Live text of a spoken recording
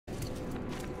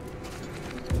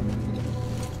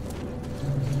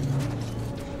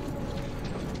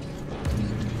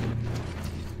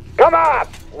Come on!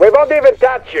 We won't even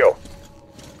touch you.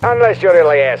 Unless you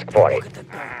really ask for it.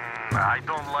 I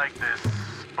don't like this,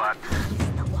 but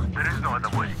there is no other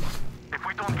way. If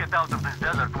we don't get out of this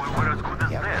desert, we're as good as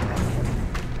dead.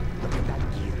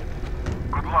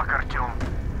 Good luck, Artyom.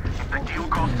 If the deal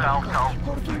goes south, I'll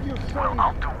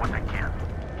do what I can.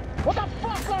 What the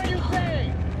fuck are you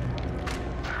saying?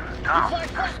 Tom,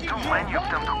 there's too many of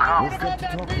them to count. What about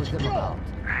that bitch girl?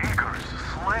 Riggers,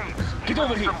 slaves. Get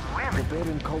over here. Some women. The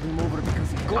baron called him over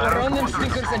because he Go around them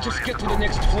stinkers and just get to the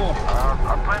next floor.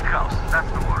 A penthouse, that's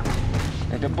the word.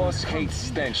 And the boss hates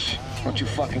stench. Don't you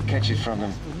fucking catch it from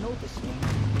him.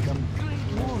 Come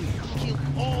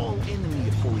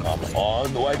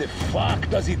on, why the fuck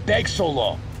does it take so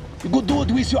long? You could do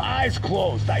it with your eyes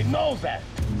closed, I know that.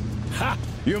 Ha!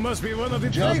 You must be one of the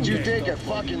Just you take a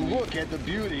fucking look at the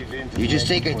beauty of it. You just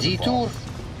take a detour?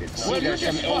 Well, you're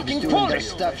just fucking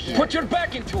Polish. Put your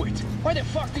back into it. Why the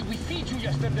fuck did we feed you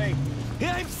yesterday?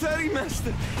 Yeah, I'm sorry,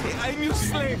 master. I'm your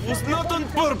slave. Was not on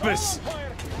purpose.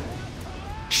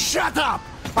 Shut up!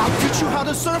 I'll teach you how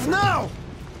to surf now!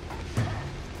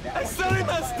 I'm sorry,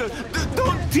 master.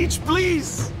 Don't teach,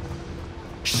 please!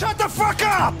 Shut the fuck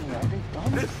up!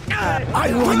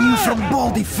 I run you from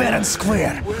Baldy fair and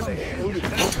square.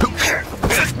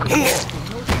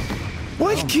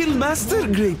 Why kill master,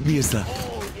 great Mirza?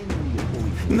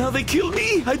 Now they kill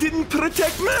me! I didn't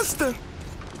protect master!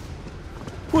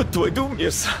 What do I do,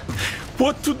 Mirza?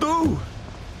 What to do?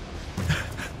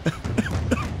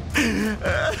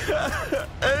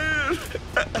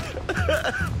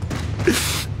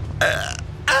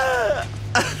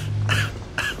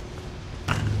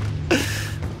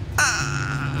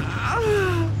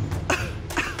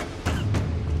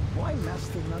 Why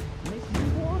master not make me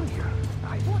warrior?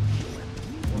 I want you and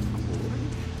we want glory.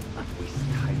 Not waste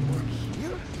time work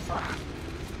here.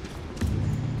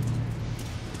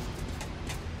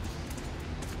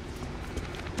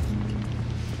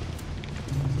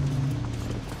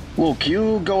 Look,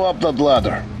 you go up that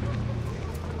ladder.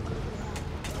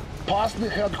 Past the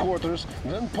headquarters,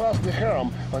 then past the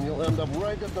harem, and you'll end up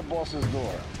right at the boss's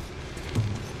door.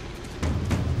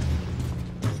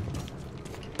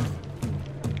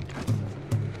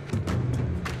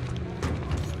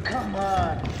 Come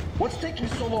on! What's taking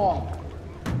so long?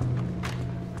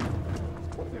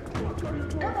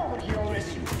 Come over here already!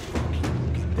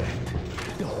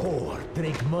 The whore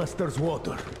drank master's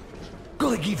water.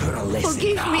 Gonna give her a lesson.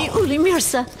 Forgive me, Uli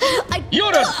Mirza.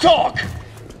 You're a dog!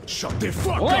 Shut the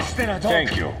fuck Less up! than a dog.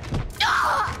 Thank you.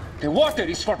 The water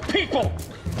is for people!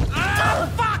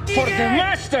 Fuck For the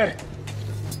master!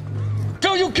 Do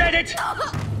you get it?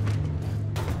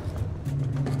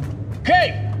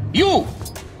 Hey, you!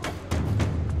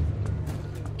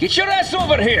 Get your ass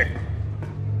over here!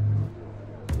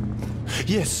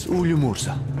 Yes, Uli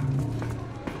Mirza.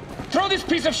 Throw this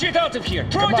piece of shit out of here!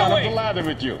 Throw Come it on, have away! the ladder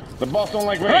with you. The boss don't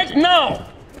like Right waiting. now!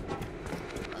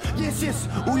 Yes, yes,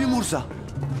 Uli Mirza.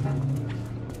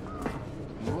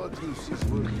 What use is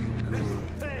working good?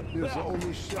 There's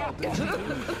only shouting.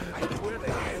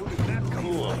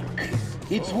 Look,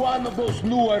 it's one of those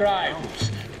new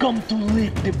arrivals. Come to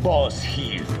lick the boss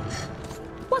heels.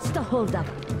 What's the holdup?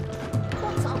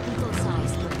 What's up with those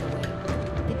eyes turned away?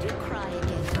 Did you cry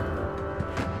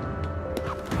again?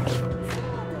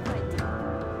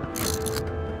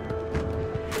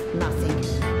 Nothing.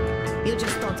 You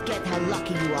just don't get how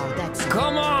lucky you are, that's all.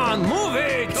 Come on, move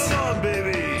it! Come on,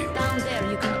 baby. Down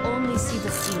there, you can only see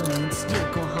the ceiling and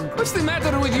still go hungry. What's the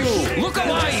matter with you? Look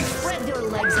alive! Spread your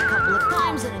legs a couple of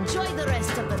times and enjoy the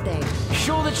rest of the day.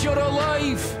 Show that you're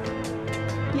alive!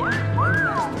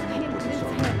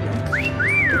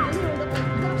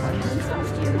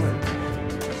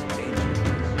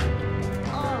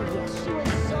 Oh yes, she was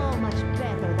so much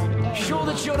better than ever. Show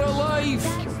that you're alive!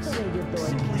 That's the way you do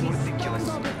it. You stand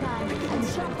all the time and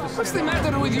jump up What's the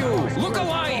matter with you? Look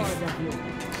alive!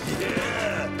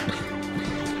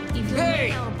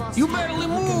 Hey! You barely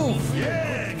move!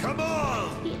 Yeah, come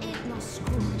on. He ain't no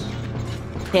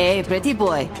Scrooge. Hey, pretty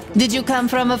boy. Did you come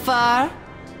from afar?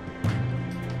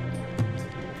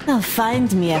 Now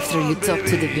find me after you talk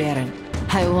to the Baron.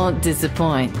 I won't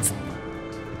disappoint.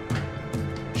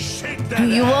 Shake that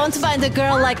You ass. won't find a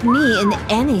girl like me in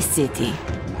any city.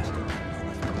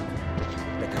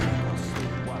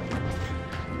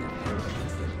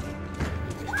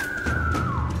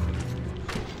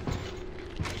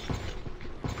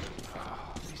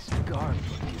 This guard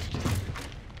is just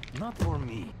not for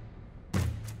me.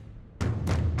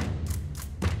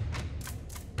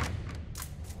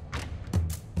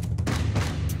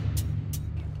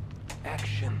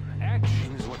 Action.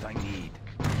 Action is what I need.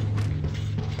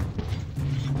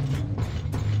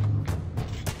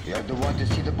 Я Do you want to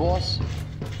see the boss?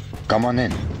 Come on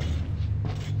in.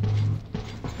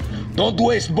 Don't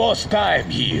waste boss time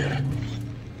here.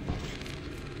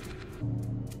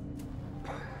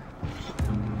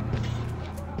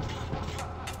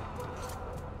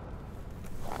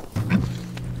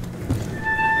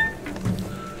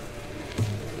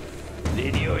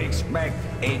 Did you expect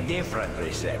a different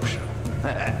reception?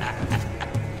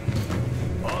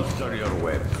 Alter your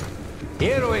weapon.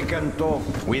 Here we can talk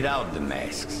without the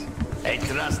masks. I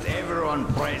trust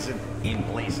everyone present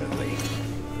implicitly.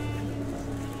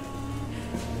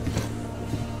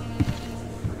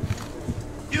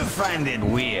 You find it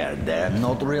weird that I'm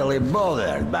not really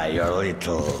bothered by your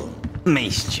little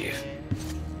mischief.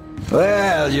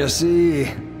 Well, you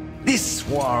see, this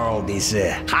world is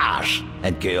a harsh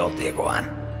and chaotic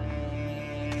one.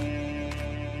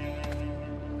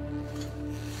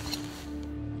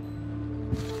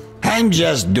 I'm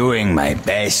just doing my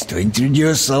best to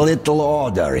introduce a little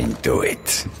order into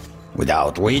it,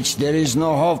 without which there is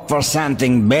no hope for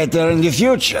something better in the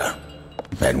future.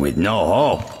 And with no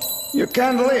hope, you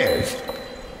can't live.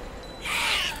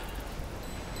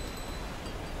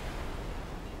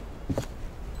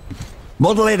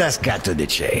 But let us cut to the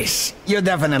chase. You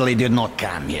definitely did not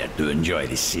come here to enjoy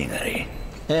the scenery.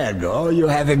 Ergo, you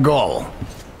have a goal.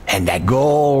 And that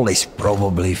goal is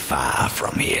probably far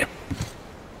from here.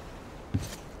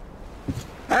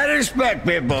 I respect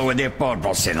people with a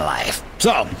purpose in life.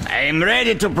 So, I'm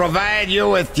ready to provide you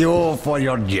with fuel for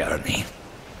your journey.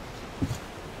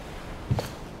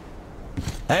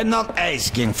 I'm not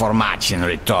asking for much in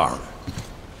return.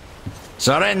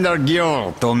 Surrender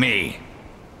Gil to me.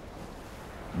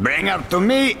 Bring her to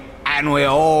me, and we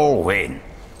all win.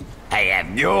 I have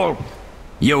fuel,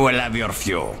 you will have your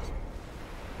fuel.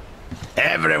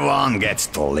 Everyone gets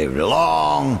to live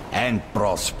long and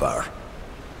prosper.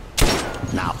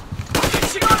 Now.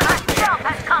 She herself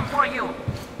has come for you.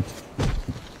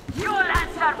 You'll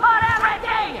answer for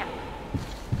everything.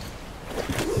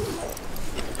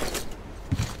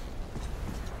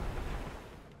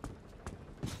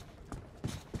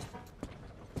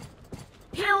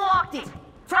 He locked it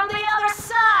from the other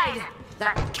side.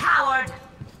 That coward.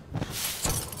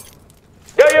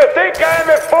 Do you think I'm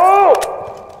a fool?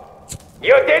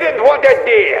 You didn't want a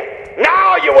deal.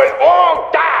 Now you will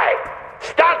all die.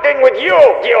 Starting with you,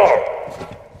 Gil!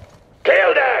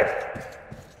 Kill them!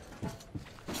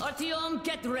 Artyom,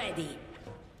 get ready.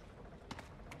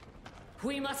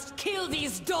 We must kill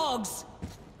these dogs!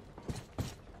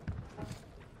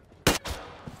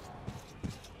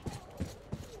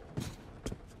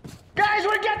 Guys,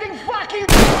 we're getting fucking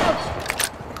dogs!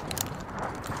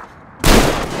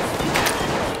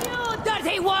 You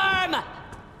dirty worm!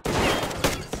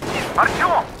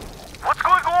 Artyom, what's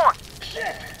going on?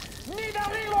 Shit! Need a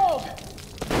reload!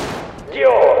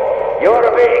 You're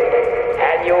weak,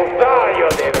 and you value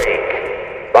the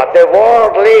weak. But the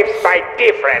world lives by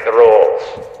different rules.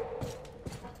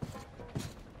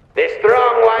 The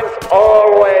strong ones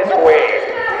always win.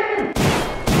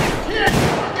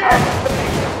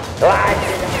 Like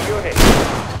in a unit,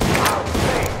 our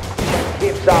faith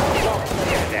keeps us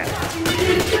together.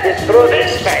 It is through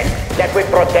this faith that we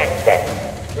protect them.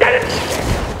 That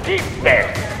keep them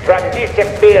from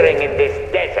disappearing in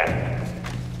this desert.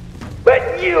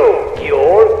 But you,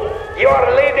 Yule, you're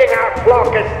leading our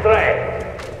flock astray.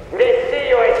 They see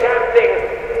you as something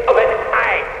of an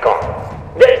icon.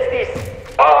 There's this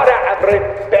aura of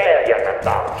rebellion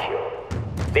about you.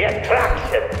 The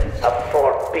attraction of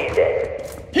forbidden.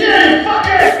 Here,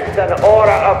 fucker! It's an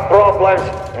aura of problems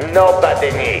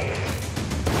nobody needs.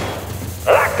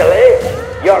 Luckily,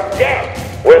 your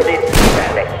death will be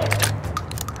symbolic.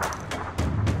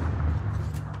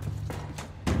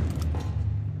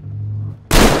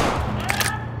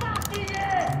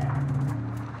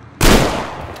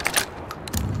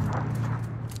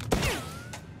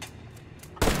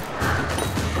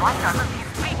 Why doesn't he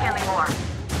speak anymore?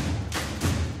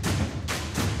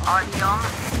 Artyom,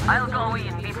 I'll go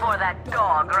in before that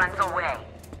dog runs away.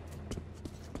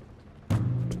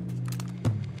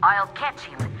 I'll catch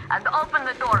him and open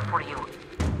the door for you.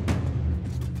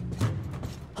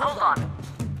 Hold on.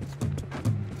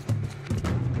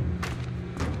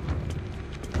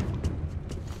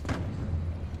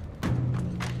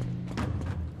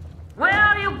 Where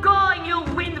are you going, you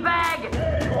windbag?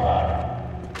 There you are!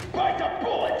 Bite a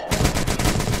bullet!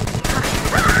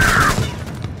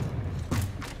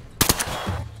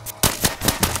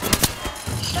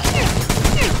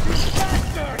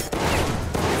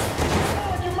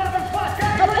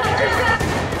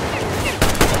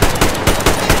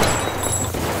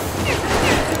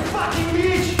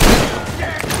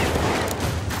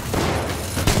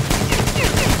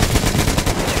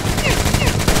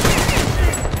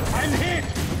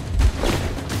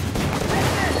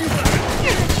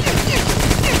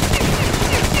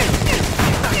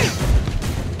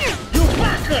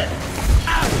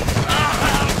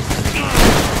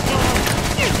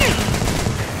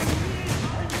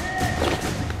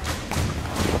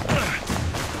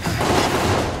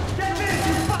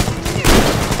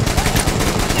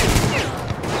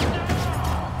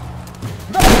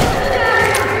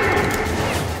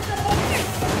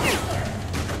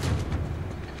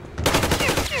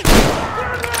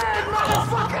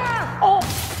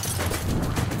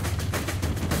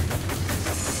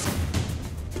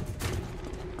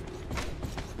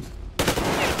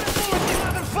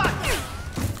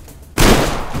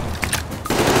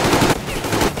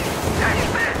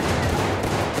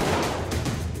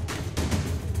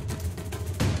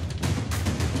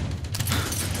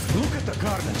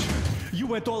 carnage. You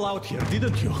went all out here,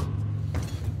 didn't you?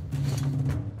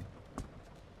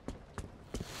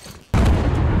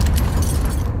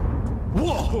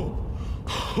 Whoa!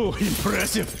 Oh,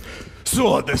 impressive.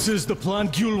 So, this is the plan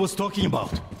Gül was talking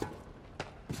about.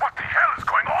 What the hell is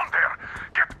going on there?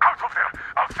 Get out of there!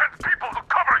 I'll send people to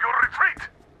cover your retreat!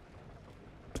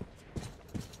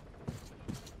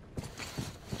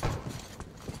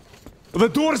 The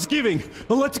door's giving.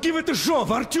 Let's give it a shove,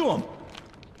 Artyom.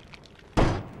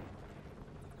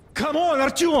 Come on,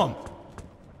 Artyom.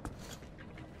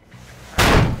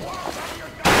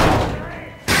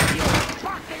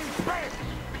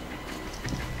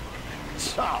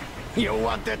 So, you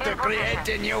wanted to create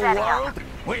a new world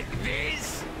with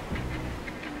this?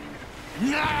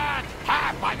 Not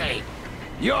happening!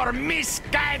 You're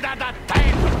misguided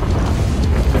attempt!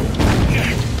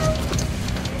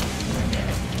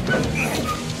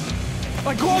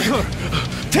 I got her!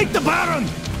 Take the Baron!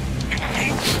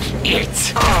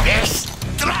 It's the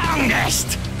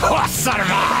strongest who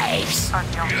survives!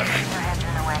 Artyom, your hands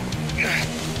in the way.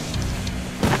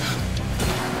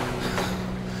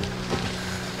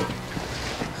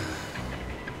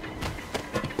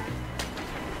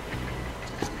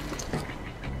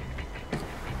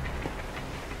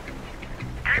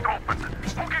 Gate open.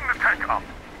 Hooking the tank up.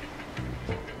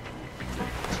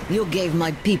 You gave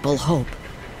my people hope.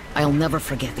 I'll never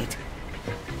forget it.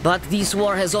 But this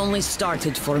war has only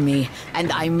started for me,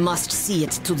 and I must see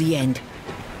it to the end.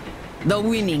 The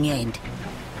winning end.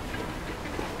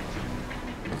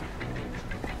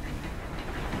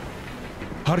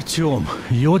 Artyom,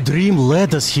 your dream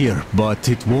led us here, but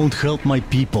it won't help my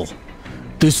people.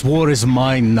 This war is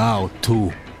mine now,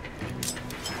 too.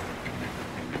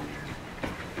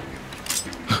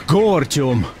 Go,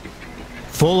 Artyom.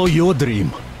 Follow your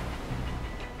dream.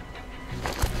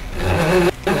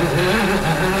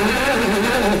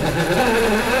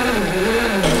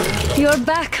 You're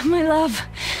back, my love.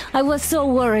 I was so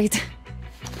worried.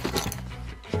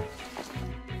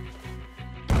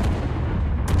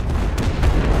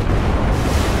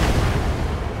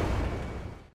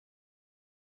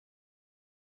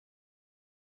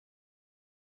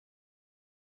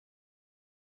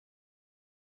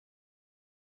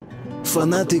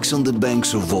 Fanatics on the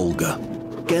banks of Volga,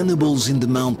 cannibals in the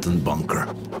mountain bunker,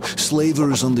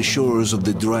 slavers on the shores of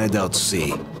the dried-out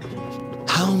sea.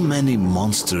 How many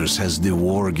monsters has the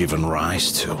war given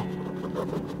rise to?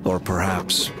 Or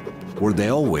perhaps, were they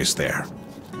always there?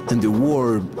 And the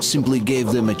war simply gave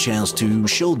them a chance to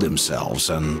show themselves,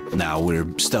 and now we're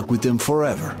stuck with them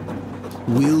forever.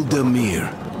 Will Damir,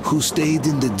 who stayed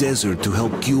in the desert to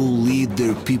help Gül lead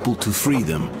their people to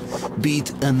freedom,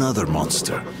 beat another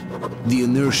monster? The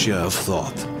inertia of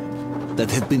thought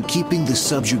that had been keeping the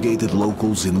subjugated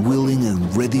locals in willing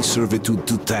and ready servitude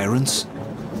to tyrants?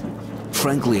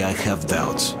 Frankly, I have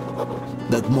doubts.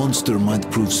 That monster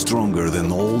might prove stronger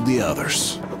than all the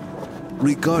others.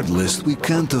 Regardless, we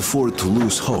can't afford to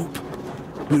lose hope.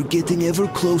 We're getting ever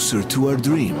closer to our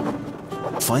dream.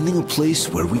 Finding a place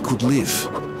where we could live,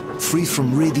 free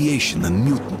from radiation and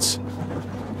mutants.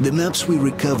 The maps we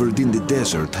recovered in the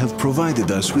desert have provided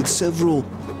us with several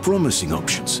promising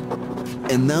options.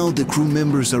 And now the crew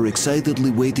members are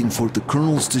excitedly waiting for the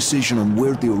Colonel's decision on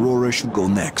where the Aurora should go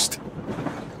next.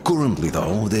 Currently,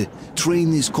 though, the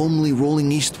train is calmly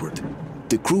rolling eastward.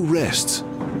 The crew rests,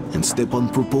 and Stepan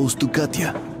proposed to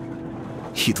Katya.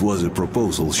 It was a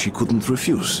proposal she couldn't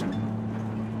refuse.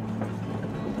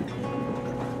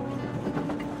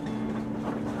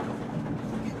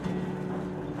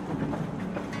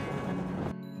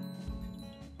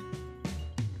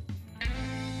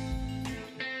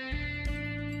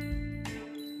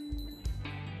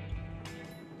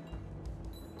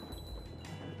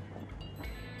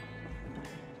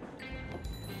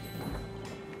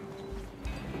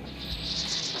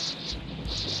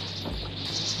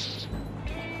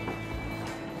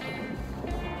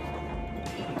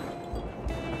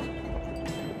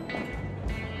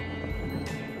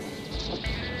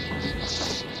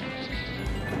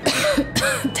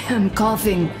 Damn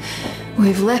coughing.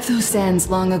 We've left those sands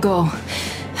long ago,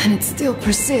 and it still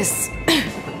persists.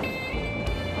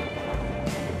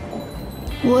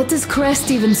 What does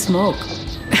Crest even smoke?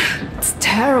 It's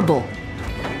terrible.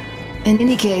 In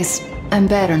any case, I'm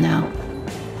better now.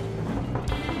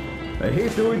 I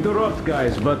hate to interrupt,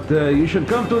 guys, but you should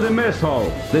come to the mess hall.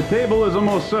 The table is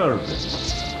almost served.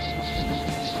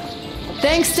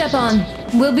 Thanks, Stepan.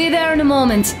 We'll be there in a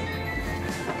moment.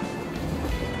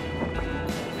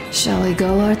 Shall we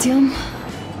go, Artyom?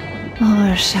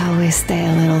 Or shall we stay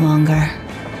a little longer?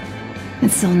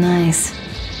 It's so nice.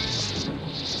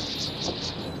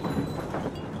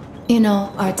 You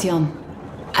know, Artyom,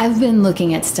 I've been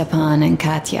looking at Stepan and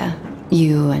Katya,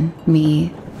 you and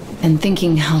me, and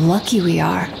thinking how lucky we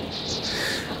are.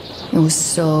 It was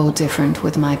so different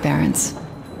with my parents.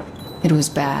 It was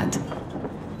bad.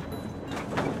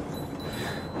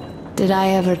 Did I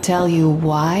ever tell you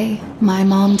why my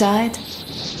mom died?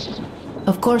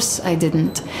 Of course I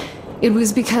didn't. It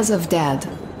was because of Dad.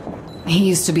 He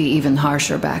used to be even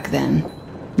harsher back then.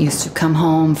 He used to come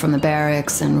home from the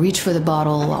barracks and reach for the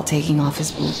bottle while taking off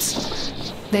his boots.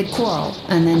 They'd quarrel,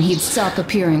 and then he'd stop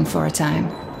appearing for a time.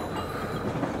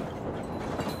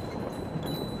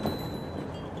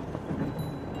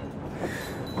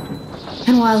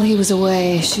 And while he was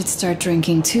away, she'd start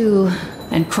drinking too,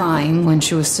 and crying when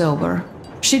she was sober.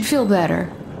 She'd feel better,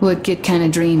 would get kinda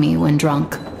dreamy when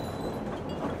drunk.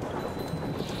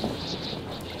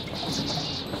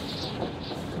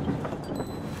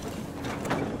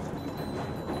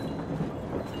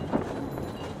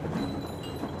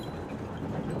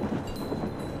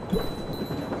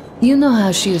 You know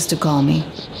how she used to call me?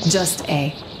 Just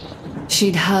A.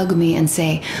 She'd hug me and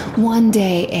say, "One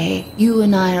day, A, you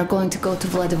and I are going to go to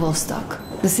Vladivostok,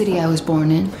 the city I was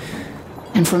born in,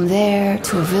 and from there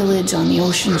to a village on the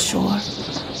ocean shore."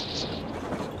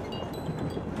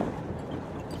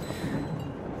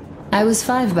 I was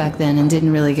 5 back then and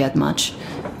didn't really get much,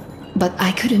 but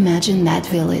I could imagine that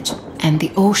village and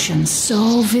the ocean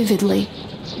so vividly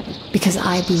because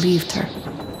I believed her.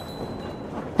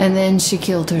 And then she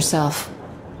killed herself.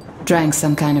 Drank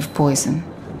some kind of poison.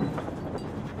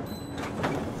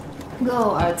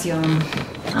 Go, Artyom.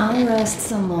 I'll rest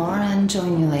some more and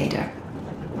join you later.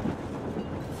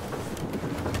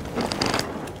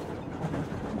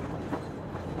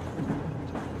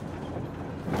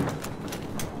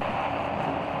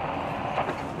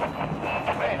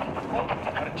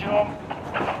 Artyom,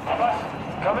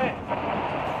 come in.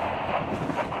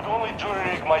 Could only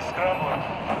jury-rig my scrambler.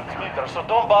 So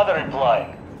don't bother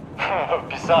replying.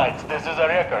 Besides, this is a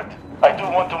record. I do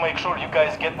want to make sure you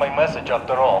guys get my message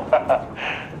after all.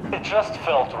 It just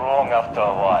felt wrong after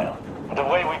a while. The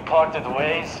way we parted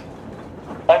ways.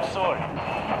 I'm sorry.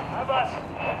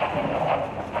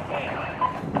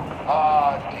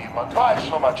 Demon, why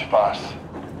so much fuss?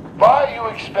 Why you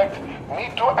expect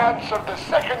me to answer the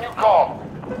second you call?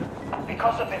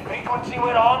 Because of the frequency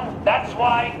we're on? That's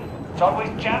why? It's always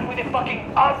jammed with the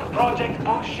fucking art project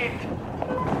bullshit.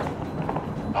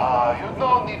 You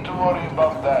don't need to worry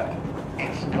about that.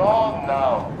 It's gone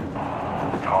now.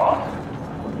 Gone?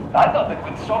 I thought that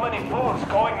with so many fools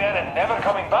going there and never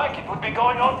coming back, it would be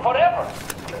going on forever.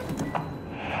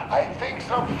 I think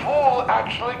some fool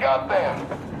actually got there.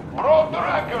 Broke the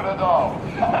record and all.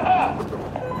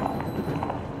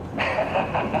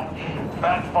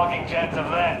 Bad fucking chance of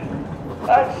that.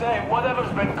 I'd say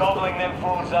whatever's been gobbling them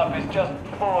fools up is just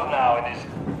full now and is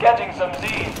getting some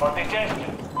Z's for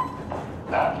digestion.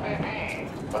 That may be,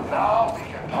 but now we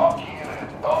can talk here and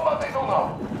nobody will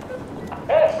know.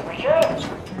 Yes, we can.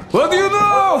 What do you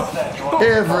know?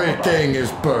 Everything is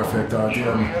perfect,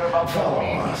 Artyom. Follow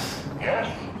us. Yes?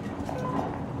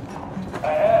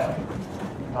 I have.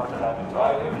 Not that I'm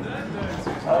invited.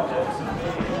 I'm just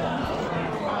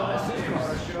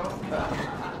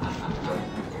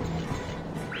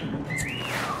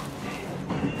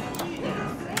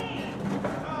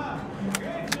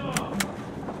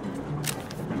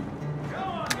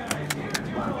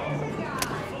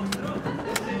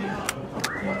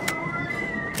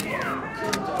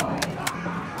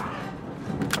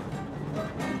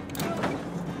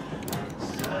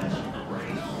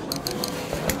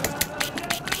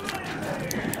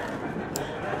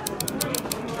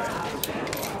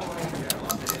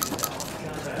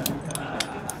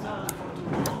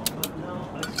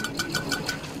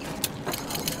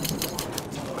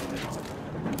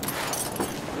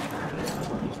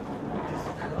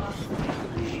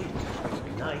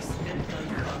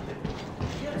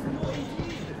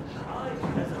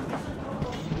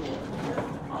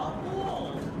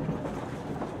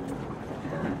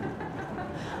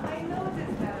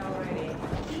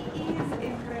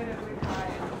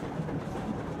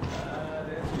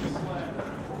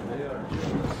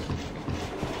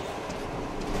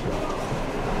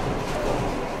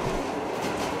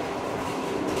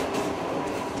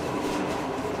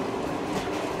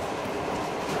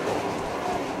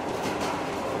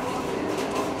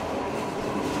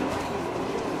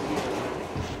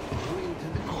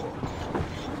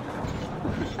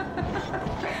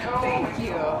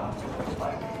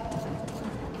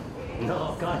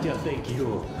No, Katya, thank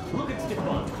you. Look at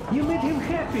Stepan. You made him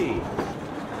happy.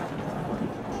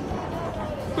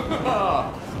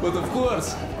 But of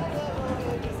course.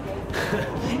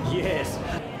 Yes,